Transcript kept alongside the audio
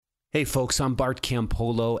Hey folks, I'm Bart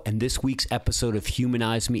Campolo, and this week's episode of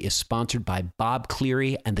Humanize Me is sponsored by Bob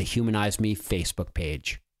Cleary and the Humanize Me Facebook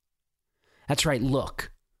page. That's right,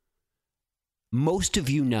 look, most of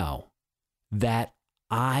you know that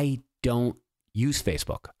I don't use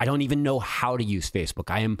Facebook. I don't even know how to use Facebook.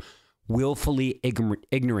 I am willfully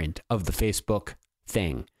ignorant of the Facebook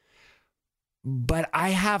thing. But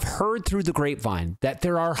I have heard through the grapevine that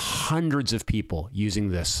there are hundreds of people using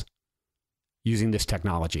this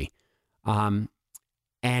technology.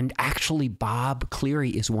 And actually, Bob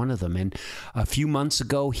Cleary is one of them. And a few months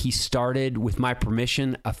ago, he started, with my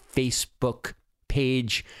permission, a Facebook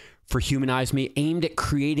page for Humanize Me, aimed at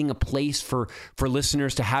creating a place for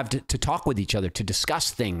listeners to have to talk with each other, to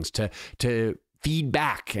discuss things, to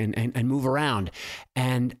feedback and move around.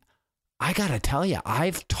 And I got to tell you,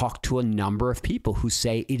 I've talked to a number of people who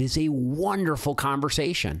say it is a wonderful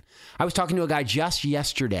conversation. I was talking to a guy just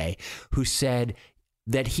yesterday who said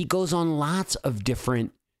that he goes on lots of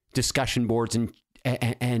different discussion boards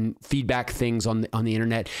and feedback things on the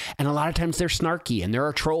internet. And a lot of times they're snarky and there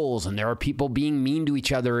are trolls and there are people being mean to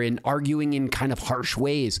each other and arguing in kind of harsh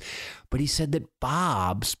ways. But he said that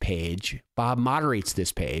Bob moderates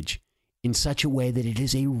this page in such a way that it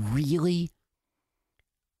is a really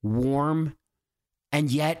warm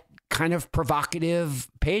and yet kind of provocative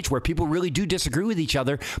page where people really do disagree with each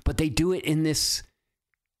other, but they do it in this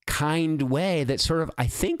kind way that sort of, I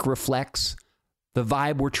think, reflects the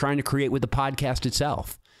vibe we're trying to create with the podcast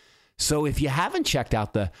itself. So if you haven't checked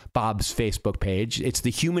out the Bob's Facebook page, it's the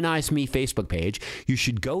Humanize Me Facebook page. You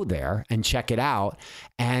should go there and check it out.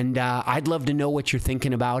 And I'd love to know what you're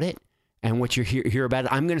thinking about it and what you hear about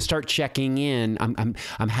it. I'm going to start checking in. I'm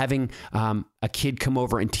having a kid come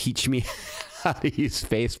over and teach me how to use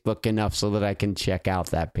Facebook enough so that I can check out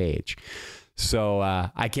that page. So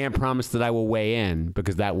I can't promise that I will weigh in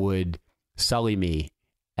because that would sully me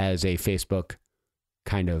as a Facebook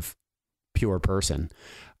kind of pure person.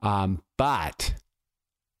 But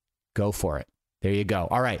go for it. There you go.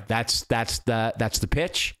 All right, that's the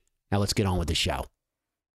pitch. Now let's get on with the show.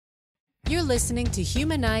 You're listening to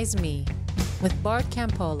Humanize Me with Bart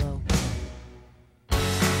Campolo.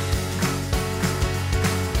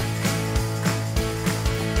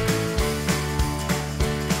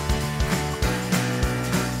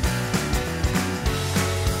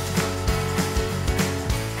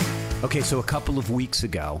 Okay, so a couple of weeks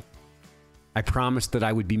ago, I promised that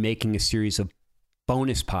I would be making a series of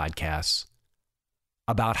bonus podcasts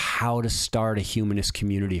about how to start a humanist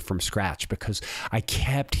community from scratch, because I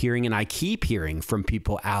kept hearing and I keep hearing from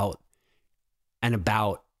people out and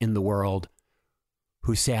about in the world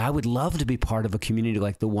who say, I would love to be part of a community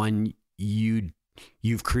like the one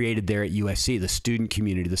you've created there at USC, the student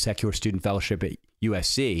community, the Secular Student Fellowship at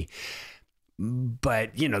USC.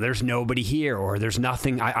 But, there's nobody here, or there's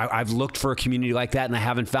nothing. I've looked for a community like that and I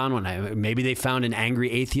haven't found one. Maybe they found an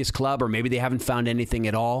angry atheist club, or maybe they haven't found anything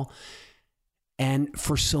at all. And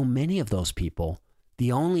for so many of those people,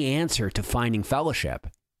 the only answer to finding fellowship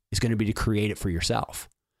is going to be to create it for yourself.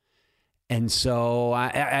 And so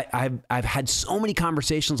I've had so many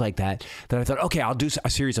conversations like that I thought, okay, I'll do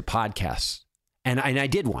a series of podcasts. And I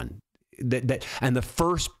did one. And the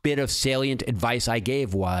first bit of salient advice I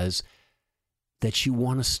gave was that you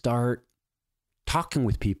want to start talking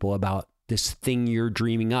with people about this thing you're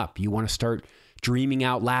dreaming up. You want to start dreaming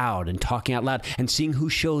out loud and talking out loud and seeing who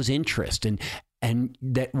shows interest. And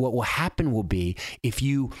that what will happen will be if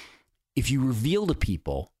you reveal to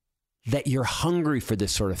people that you're hungry for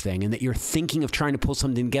this sort of thing and that you're thinking of trying to pull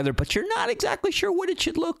something together, but you're not exactly sure what it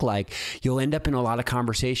should look like, you'll end up in a lot of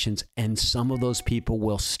conversations, and some of those people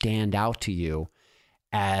will stand out to you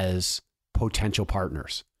as potential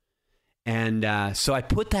partners. And so I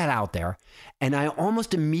put that out there, and I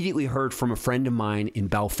almost immediately heard from a friend of mine in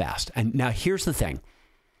Belfast. And now here's the thing.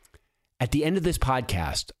 At the end of this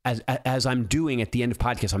podcast, as I'm doing at the end of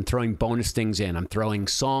podcasts, I'm throwing bonus things in. I'm throwing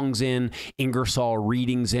songs in, Ingersoll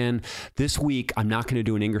readings in. This week, I'm not going to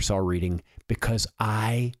do an Ingersoll reading because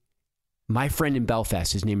my friend in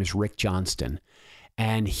Belfast, his name is Rick Johnston,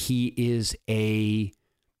 and he is a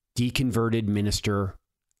deconverted minister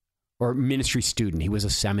or ministry student. He was a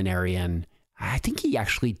seminarian. I think he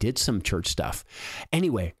actually did some church stuff.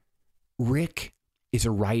 Anyway, Rick is a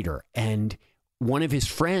writer, and one of his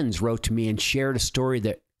friends wrote to me and shared a story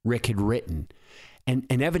that Rick had written. And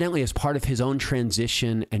evidently, as part of his own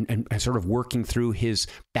transition and sort of working through his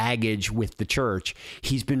baggage with the church,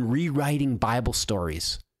 he's been rewriting Bible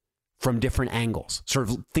stories from different angles, sort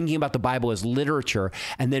of thinking about the Bible as literature,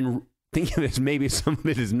 and then thinking that maybe some of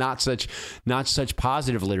it is not such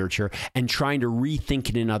positive literature, and trying to rethink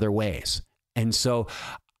it in other ways. And so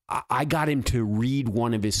I got him to read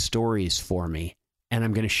one of his stories for me. And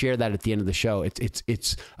I'm going to share that at the end of the show.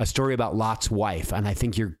 It's a story about Lot's wife, and I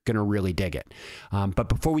think you're going to really dig it. But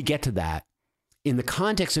before we get to that, in the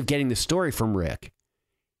context of getting the story from Rick,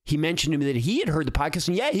 he mentioned to me that he had heard the podcast,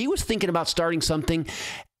 and he was thinking about starting something.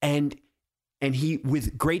 And he,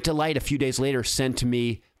 with great delight, a few days later, sent to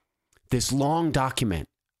me this long document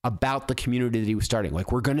about the community that he was starting.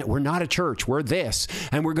 Like, we're not a church, we're this,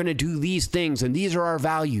 and we're going to do these things, and these are our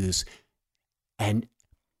values. And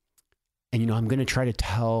I'm going to try to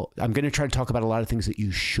talk about a lot of things that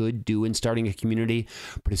you should do in starting a community.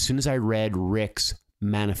 But as soon as I read Rick's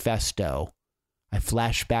manifesto, I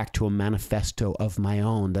flashed back to a manifesto of my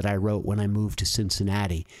own that I wrote when I moved to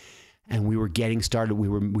Cincinnati. And we were getting started. We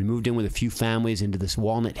moved in with a few families into this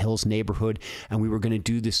Walnut Hills neighborhood, and we were going to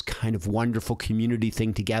do this kind of wonderful community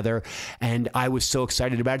thing together. And I was so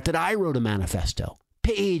excited about it that I wrote a manifesto.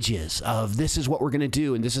 Pages of this is what we're going to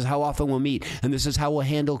do, and this is how often we'll meet, and this is how we'll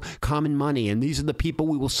handle common money, and these are the people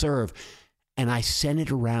we will serve. And I sent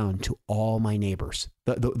it around to all my neighbors,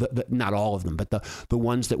 the not all of them, but the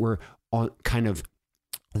ones that were on kind of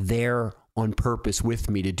there on purpose with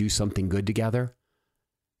me to do something good together.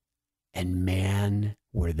 And man,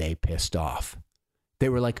 were they pissed off. They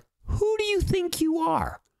were like, who do you think you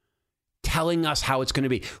are? Telling us how it's going to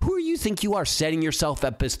be. Who do you think you are, setting yourself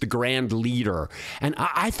up as the grand leader? And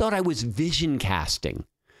I thought I was vision casting,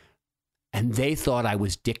 and they thought I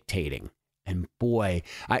was dictating. And boy,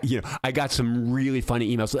 I got some really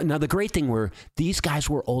funny emails. Now, the great thing were these guys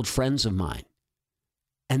were old friends of mine,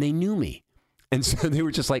 and they knew me. And so they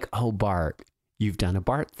were just like, oh, Bart, you've done a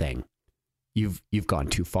Bart thing. You've gone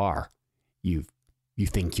too far. You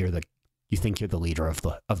think you're the leader of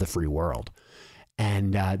the free world.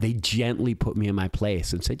 And they gently put me in my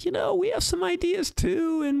place and said, we have some ideas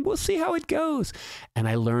too, and we'll see how it goes. And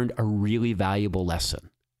I learned a really valuable lesson.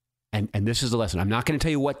 And this is the lesson. I'm not going to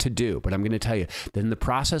tell you what to do, but I'm going to tell you that in the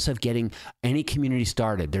process of getting any community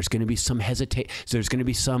started, there's going to be some hesitation. So there's going to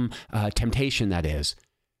be some temptation, that is,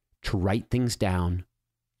 to write things down.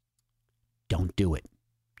 Don't do it.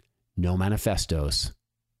 No manifestos.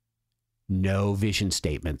 No vision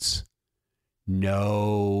statements.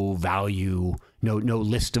 No value, no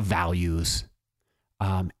list of values,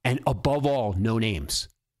 and above all, no names.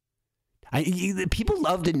 People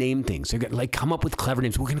love to name things. They're gonna, come up with clever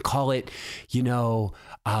names. We're going to call it, The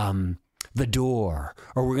Door,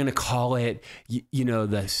 or we're going to call it,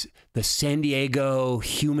 the San Diego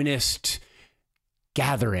Humanist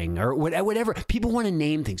Gathering, or whatever. People want to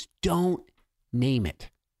name things. Don't name it.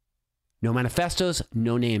 No manifestos,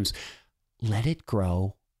 no names. Let it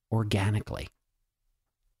grow organically.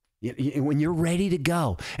 When you're ready to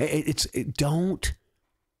go, don't,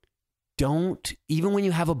 even when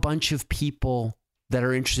you have a bunch of people that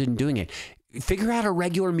are interested in doing it, figure out a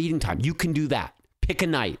regular meeting time. You can do that. Pick a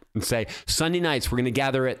night and say, Sunday nights, we're going to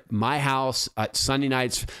gather at my house at Sunday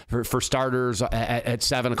nights for starters at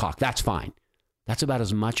 7:00. That's fine. That's about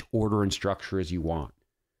as much order and structure as you want.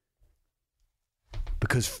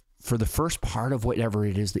 Because for the first part of whatever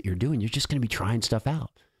it is that you're doing, you're just going to be trying stuff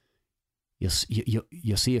out. You'll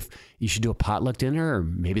see if you should do a potluck dinner, or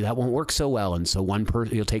maybe that won't work so well. And so one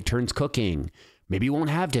person, you'll take turns cooking. Maybe you won't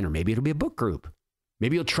have dinner. Maybe it'll be a book group.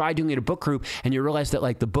 Maybe you'll try doing it a book group, and you realize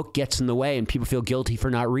that the book gets in the way and people feel guilty for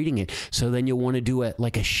not reading it. So then you'll want to do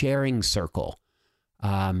a sharing circle.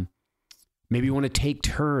 Maybe you want to take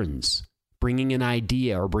turns bringing an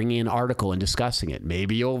idea or bringing an article and discussing it.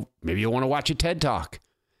 Maybe you'll want to watch a TED Talk.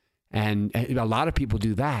 And a lot of people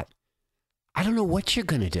do that. I don't know what you're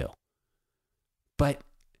going to do. But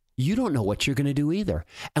you don't know what you're going to do either.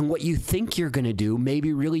 And what you think you're going to do may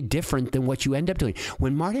be really different than what you end up doing.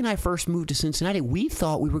 When Marty and I first moved to Cincinnati, we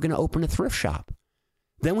thought we were going to open a thrift shop.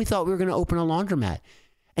 Then we thought we were going to open a laundromat.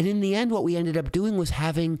 And in the end, what we ended up doing was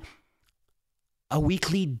having a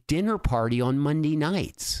weekly dinner party on Monday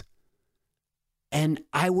nights. And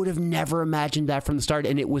I would have never imagined that from the start.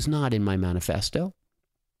 And it was not in my manifesto.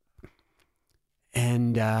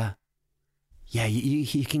 And,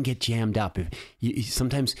 you can get jammed up.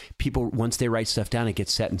 Sometimes people, once they write stuff down, it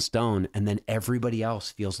gets set in stone, and then everybody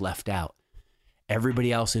else feels left out.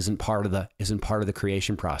 Everybody else isn't part of the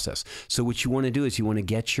creation process. So what you want to do is you want to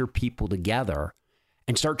get your people together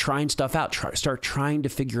and start trying stuff out. Start trying to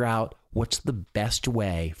figure out what's the best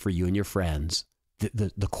way for you and your friends,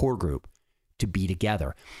 the core group, to be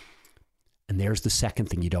together. And there's the second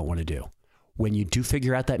thing you don't want to do. When you do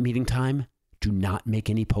figure out that meeting time, do not make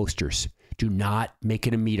any posters. Do not make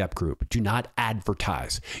it a meetup group. Do not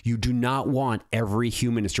advertise. You do not want every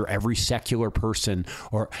humanist or every secular person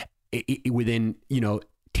or within,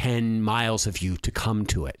 10 miles of you to come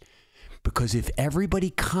to it. Because if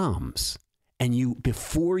everybody comes and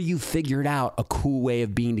before you figured out a cool way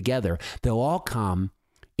of being together, they'll all come.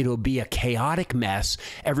 It'll be a chaotic mess.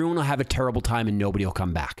 Everyone will have a terrible time and nobody will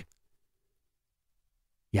come back.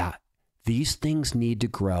 Yeah, these things need to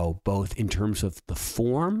grow both in terms of the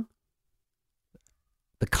form,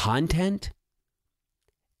 the content,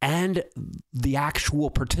 and the actual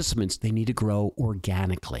participants. They need to grow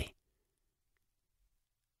organically.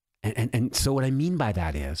 And so what I mean by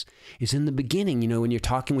that is in the beginning, when you're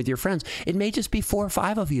talking with your friends, it may just be 4 or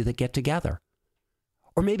 5 of you that get together.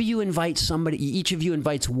 Or maybe you invite somebody, each of you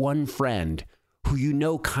invites one friend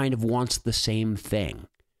who kind of wants the same thing.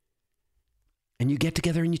 And you get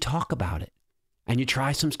together and you talk about it. And you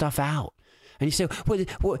try some stuff out. And you say,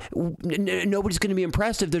 well, nobody's going to be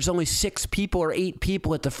impressed if there's only 6 people or 8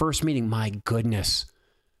 people at the first meeting. My goodness.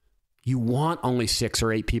 You want only 6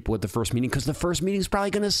 or 8 people at the first meeting because the first meeting is probably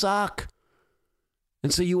going to suck.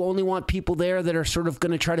 And so you only want people there that are sort of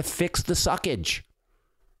going to try to fix the suckage.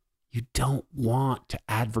 You don't want to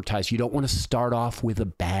advertise. You don't want to start off with a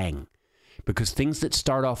bang, because things that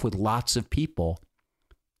start off with lots of people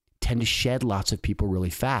tend to shed lots of people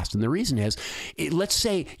really fast. And the reason is, let's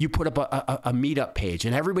say you put up a meetup page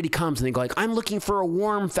and everybody comes and they go like, I'm looking for a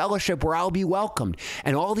warm fellowship where I'll be welcomed.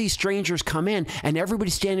 And all these strangers come in and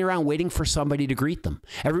everybody's standing around waiting for somebody to greet them.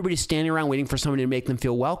 Everybody's standing around waiting for somebody to make them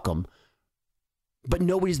feel welcome. But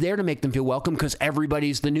nobody's there to make them feel welcome because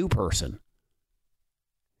everybody's the new person.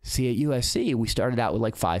 See, at USC, we started out with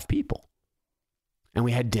like 5 people. And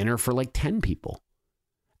we had dinner for like 10 people.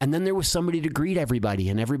 And then there was somebody to greet everybody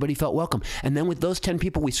and everybody felt welcome. And then with those 10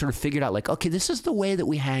 people, we sort of figured out like, okay, this is the way that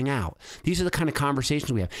we hang out. These are the kind of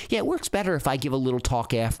conversations we have. Yeah, it works better if I give a little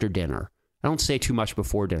talk after dinner. I don't say too much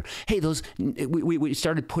before dinner. Hey, we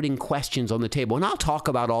started putting questions on the table. And I'll talk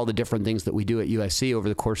about all the different things that we do at USC over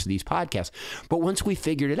the course of these podcasts. But once we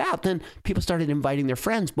figured it out, then people started inviting their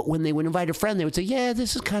friends. But when they would invite a friend, they would say, yeah,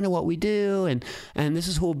 this is kind of what we do. And this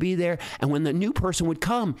is who will be there. And when the new person would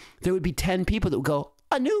come, there would be 10 people that would go,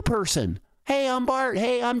 a new person. Hey, I'm Bart.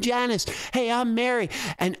 Hey, I'm Janice. Hey, I'm Mary.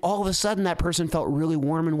 And all of a sudden that person felt really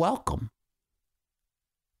warm and welcome.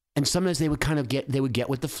 And sometimes they would get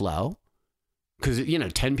with the flow. Because,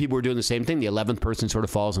 10 people were doing the same thing. The 11th person sort of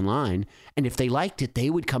falls in line. And if they liked it, they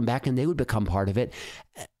would come back and they would become part of it.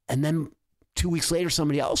 And then 2 weeks later,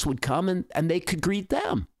 somebody else would come and they could greet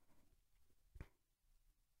them.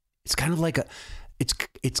 It's kind of like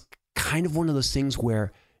it's kind of one of those things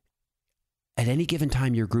where at any given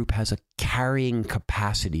time, your group has a carrying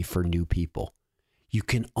capacity for new people. You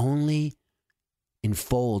can only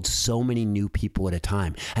enfold so many new people at a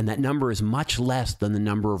time. And that number is much less than the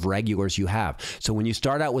number of regulars you have. So when you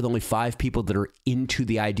start out with only 5 people that are into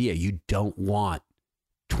the idea, you don't want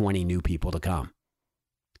 20 new people to come.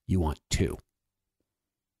 You want 2.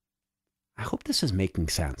 I hope this is making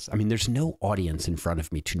sense. I mean, there's no audience in front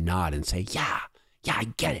of me to nod and say, yeah,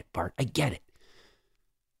 I get it, Bart. I get it.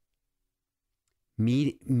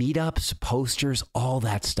 Meetups, posters, all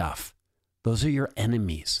that stuff. Those are your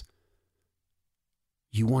enemies.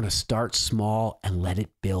 You want to start small and let it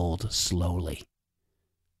build slowly,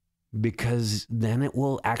 because then it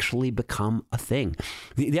will actually become a thing.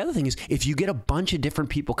 The other thing is, if you get a bunch of different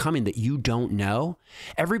people coming that you don't know,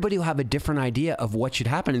 everybody will have a different idea of what should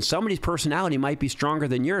happen. And somebody's personality might be stronger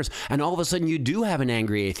than yours. And all of a sudden you do have an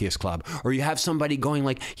angry atheist club, or you have somebody going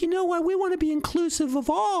like, you know what, we want to be inclusive of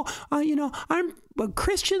all,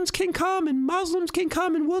 Christians can come and Muslims can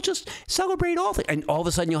come and we'll just celebrate all things. And all of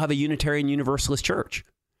a sudden you'll have a Unitarian Universalist church,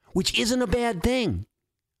 which isn't a bad thing,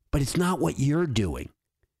 but it's not what you're doing.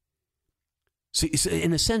 So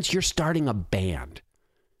in a sense, you're starting a band.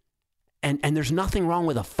 And there's nothing wrong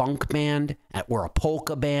with a funk band or a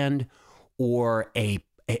polka band or a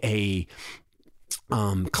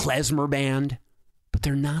klezmer band, but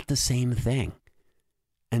they're not the same thing.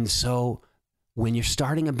 And so when you're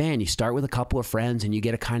starting a band, you start with a couple of friends and you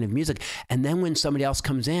get a kind of music. And then when somebody else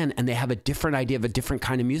comes in and they have a different idea of a different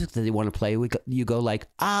kind of music that they want to play, you go like,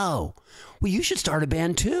 oh, well, you should start a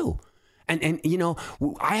band too. And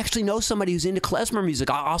I actually know somebody who's into klezmer music.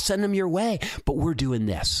 I'll send them your way. But we're doing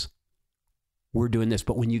this.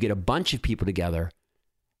 But when you get a bunch of people together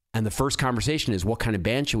and the first conversation is, what kind of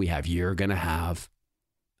band should we have? You're going to have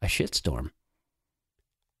a shitstorm.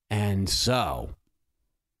 And so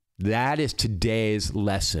that is today's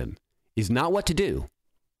lesson, is not what to do,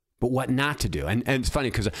 but what not to do. And it's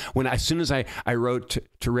funny because as soon as I wrote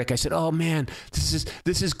to Rick, I said, oh man,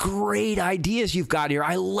 this is great ideas you've got here.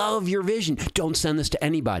 I love your vision. Don't send this to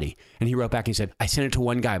anybody. And he wrote back and he said, I sent it to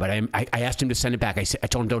one guy, but I asked him to send it back. I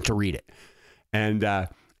told him don't to read it. And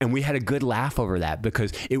And we had a good laugh over that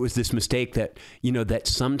because it was this mistake that, that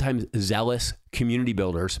sometimes zealous community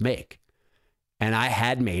builders make. And I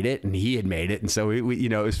had made it and he had made it. And so, it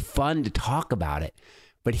was fun to talk about it.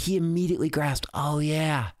 But he immediately grasped, oh,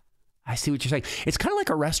 yeah, I see what you're saying. It's kind of like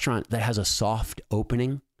a restaurant that has a soft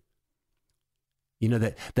opening,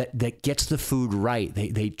 that gets the food right.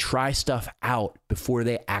 They try stuff out before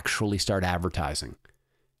they actually start advertising.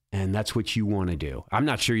 And that's what you want to do. I'm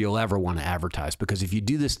not sure you'll ever want to advertise because if you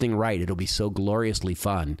do this thing right, it'll be so gloriously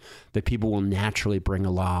fun that people will naturally bring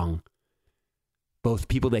along both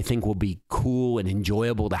people they think will be cool and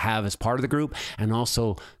enjoyable to have as part of the group and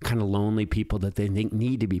also kind of lonely people that they think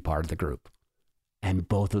need to be part of the group. And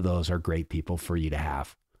both of those are great people for you to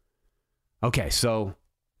have. Okay, so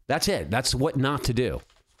that's it. That's what not to do.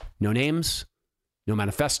 No names, no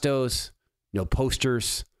manifestos, no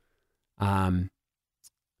posters, no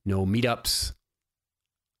meetups.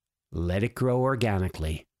 Let it grow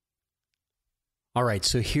organically. All right,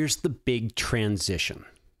 so here's the big transition.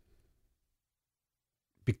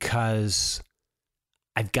 Because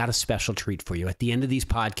I've got a special treat for you. At the end of these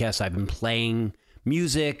podcasts, I've been playing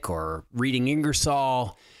music or reading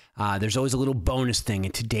Ingersoll. There's always a little bonus thing.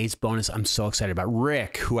 And today's bonus, I'm so excited about.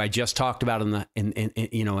 Rick, who I just talked about in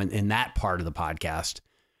that part of the podcast.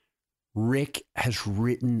 Rick has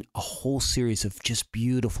written a whole series of just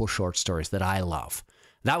beautiful short stories that I love.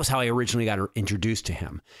 That was how I originally got introduced to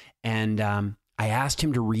him. And I asked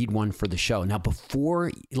him to read one for the show. Now,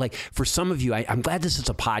 for some of you, I'm glad this is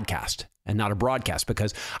a podcast and not a broadcast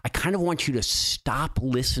because I kind of want you to stop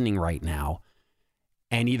listening right now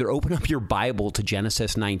and either open up your Bible to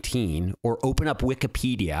Genesis 19 or open up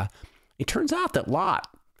Wikipedia. It turns out that Lot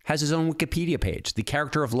has his own Wikipedia page. The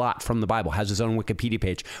character of Lot from the Bible has his own Wikipedia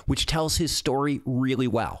page, which tells his story really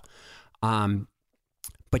well.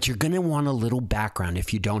 But you're going to want a little background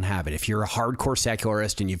if you don't have it. If you're a hardcore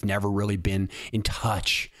secularist and you've never really been in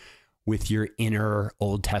touch with your inner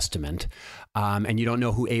Old Testament, and you don't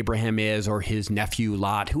know who Abraham is or his nephew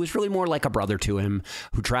Lot, who was really more like a brother to him,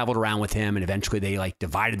 who traveled around with him, and eventually they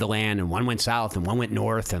divided the land, and one went south and one went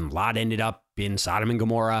north, and Lot ended up in Sodom and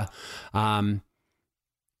Gomorrah.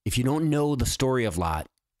 If you don't know the story of Lot,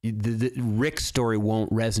 Rick's story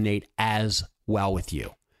won't resonate as well with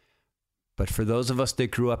you. But for those of us that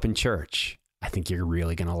grew up in church, I think you're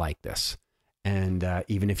really going to like this. And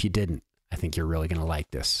even if you didn't, I think you're really going to like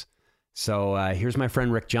this. So here's my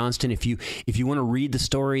friend Rick Johnston. If you want to read the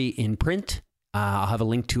story in print, I'll have a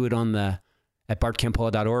link to it at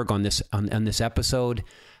bartcampolo.org on this episode.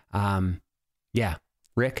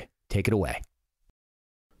 Rick, take it away.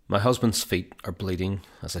 My husband's feet are bleeding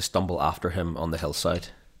as I stumble after him on the hillside.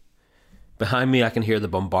 Behind me, I can hear the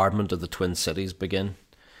bombardment of the Twin Cities begin.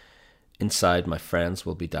 Inside, my friends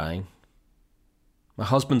will be dying. My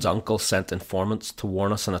husband's uncle sent informants to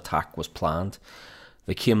warn us an attack was planned.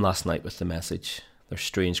 They came last night with the message, their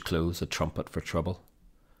strange clothes a trumpet for trouble.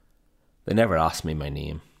 They never asked me my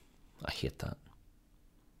name. I hate that.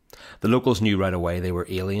 The locals knew right away they were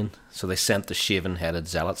alien, so they sent the shaven-headed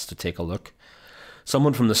zealots to take a look.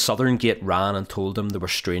 Someone from the southern gate ran and told them there were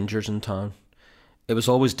strangers in town. It was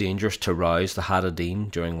always dangerous to rouse the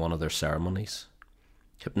Hadedim during one of their ceremonies.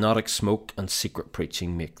 Hypnotic smoke and secret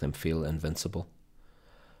preaching make them feel invincible.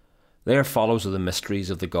 They are followers of the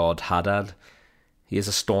mysteries of the god Hadad. He is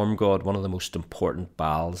a storm god, one of the most important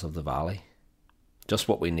Baals of the valley. Just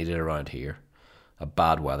what we needed around here, a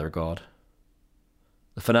bad weather god.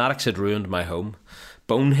 The fanatics had ruined my home.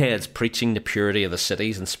 Boneheads preaching the purity of the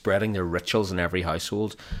cities and spreading their rituals in every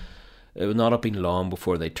household. It would not have been long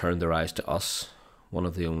before they turned their eyes to us, one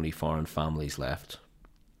of the only foreign families left.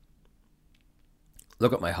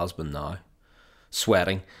 Look at my husband now,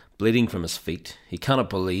 sweating, bleeding from his feet. He cannot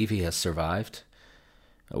believe he has survived.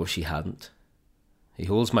 I wish he hadn't. He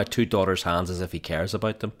holds my 2 daughters' hands as if he cares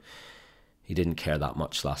about them. He didn't care that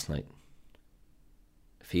much last night.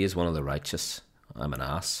 If he is one of the righteous, I'm an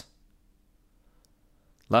ass.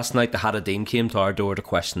 Last night the Hadedim came to our door to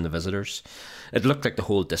question the visitors. It looked like the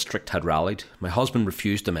whole district had rallied. My husband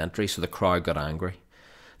refused them entry, so the crowd got angry.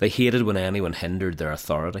 They hated when anyone hindered their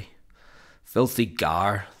authority. Filthy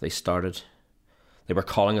gar, they started. They were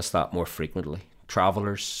calling us that more frequently.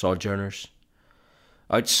 Travellers, sojourners.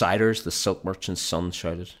 Outsiders, the silk merchant's son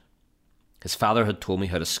shouted. His father had told me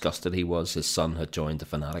how disgusted he was his son had joined the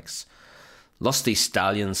fanatics. Lusty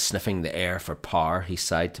stallions sniffing the air for power, he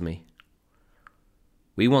sighed to me.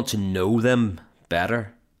 We want to know them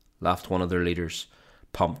better, laughed one of their leaders,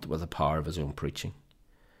 pumped with the power of his own preaching.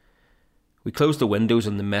 We closed the windows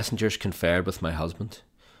and the messengers conferred with my husband.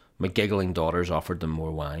 My giggling daughters offered them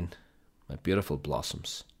more wine. My beautiful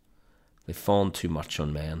blossoms. They fawned too much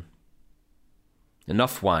on men.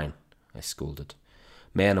 Enough wine, I scolded.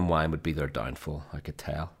 Men and wine would be their downfall, I could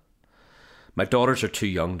tell. My daughters are too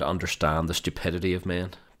young to understand the stupidity of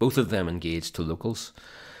men, both of them engaged to locals.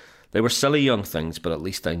 They were silly young things, but at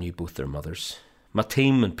least I knew both their mothers. My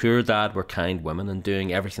team and Pure Dad were kind women and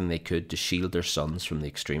doing everything they could to shield their sons from the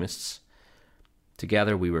extremists.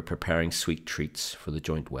 Together we were preparing sweet treats for the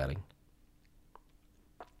joint wedding.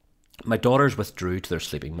 My daughters withdrew to their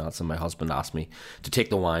sleeping mats and my husband asked me to take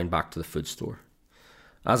the wine back to the food store.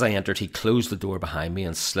 As I entered, he closed the door behind me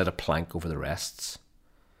and slid a plank over the rests.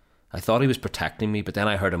 I thought he was protecting me, but then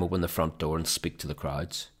I heard him open the front door and speak to the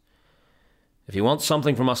crowds. If you want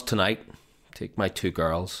something from us tonight, take my 2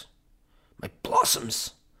 girls. My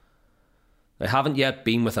blossoms! They haven't yet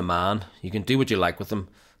been with a man. You can do what you like with them.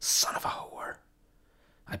 Son of a whore.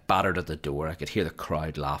 I battered at the door. I could hear the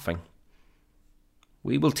crowd laughing.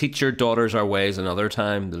 We will teach your daughters our ways another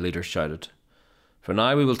time, the leader shouted. For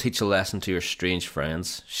now we will teach a lesson to your strange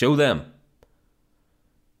friends. Show them.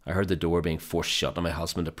 I heard the door being forced shut and my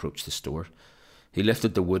husband approached the store. He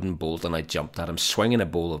lifted the wooden bolt and I jumped at him, swinging a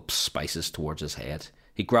bowl of spices towards his head.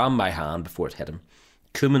 He grabbed my hand before it hit him.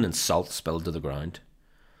 Cumin and salt spilled to the ground.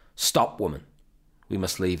 Stop, woman. We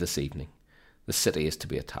must leave this evening. The city is to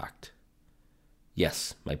be attacked.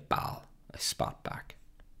 Yes, my Baal, I spat back.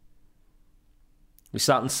 We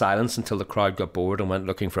sat in silence until the crowd got bored and went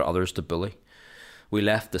looking for others to bully. We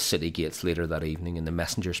left the city gates later that evening and the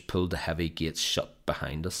messengers pulled the heavy gates shut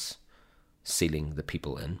behind us, sealing the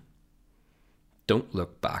people in. Don't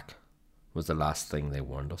look back was the last thing they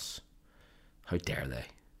warned us. How dare they?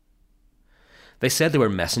 They said they were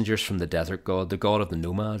messengers from the desert god, the god of the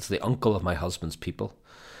nomads, the uncle of my husband's people,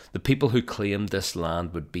 the people who claimed this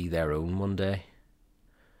land would be their own one day.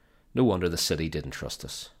 No wonder the city didn't trust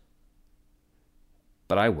us.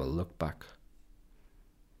 But I will look back.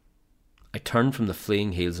 I turned from the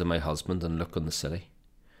fleeing heels of my husband and looked on the city.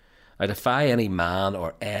 I defy any man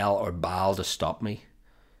or El or Baal to stop me.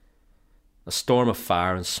 A storm of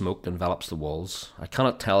fire and smoke envelops the walls. I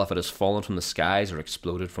cannot tell if it has fallen from the skies or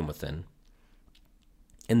exploded from within.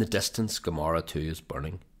 In the distance, Gomorrah too is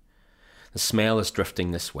burning. The smell is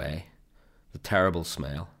drifting this way, the terrible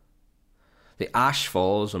smell. The ash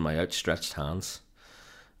falls on my outstretched hands.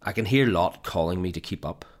 I can hear Lot calling me to keep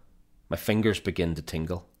up. My fingers begin to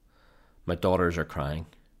tingle. My daughters are crying.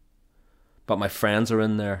 But my friends are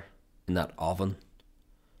in there, in that oven.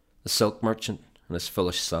 The silk merchant and his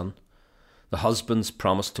foolish son. The husbands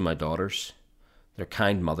promised to my daughters. Their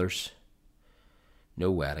kind mothers.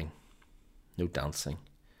 No wedding. No dancing.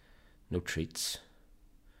 No treats.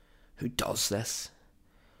 Who does this?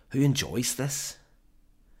 Who enjoys this?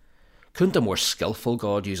 Couldn't a more skillful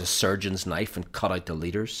god use a surgeon's knife and cut out the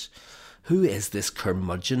leaders? Who is this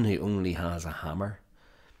curmudgeon who only has a hammer?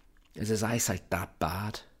 Is his eyesight that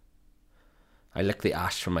bad? I lick the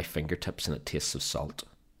ash from my fingertips and it tastes of salt.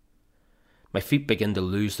 My feet begin to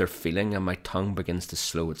lose their feeling and my tongue begins to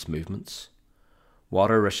slow its movements.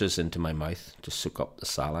 Water rushes into my mouth to soak up the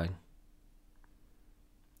saline.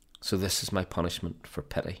 So this is my punishment for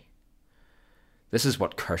pity. This is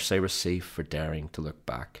what curse I receive for daring to look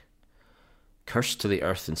back. Curse to the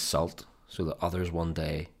earth and salt, so that others one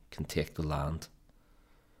day can take the land.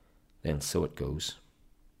 Then so it goes.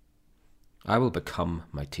 I will become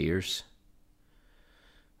my tears.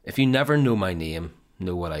 If you never know my name,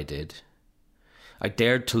 know what I did. I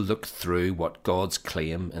dared to look through what gods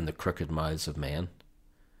claim in the crooked mouths of men.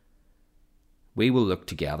 We will look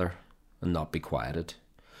together and not be quieted.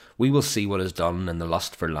 We will see what is done in the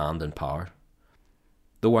lust for land and power.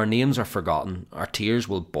 Though our names are forgotten, our tears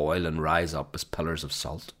will boil and rise up as pillars of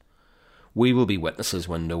salt. We will be witnesses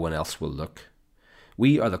when no one else will look.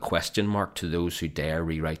 We are the question mark to those who dare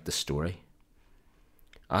rewrite the story.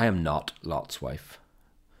 I am not Lot's wife.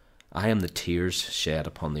 I am the tears shed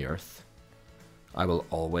upon the earth. I will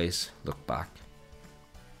always look back.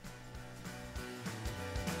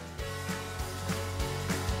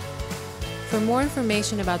 For more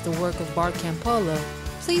information about the work of Bart Campolo,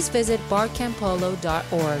 please visit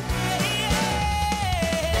bartcampolo.org.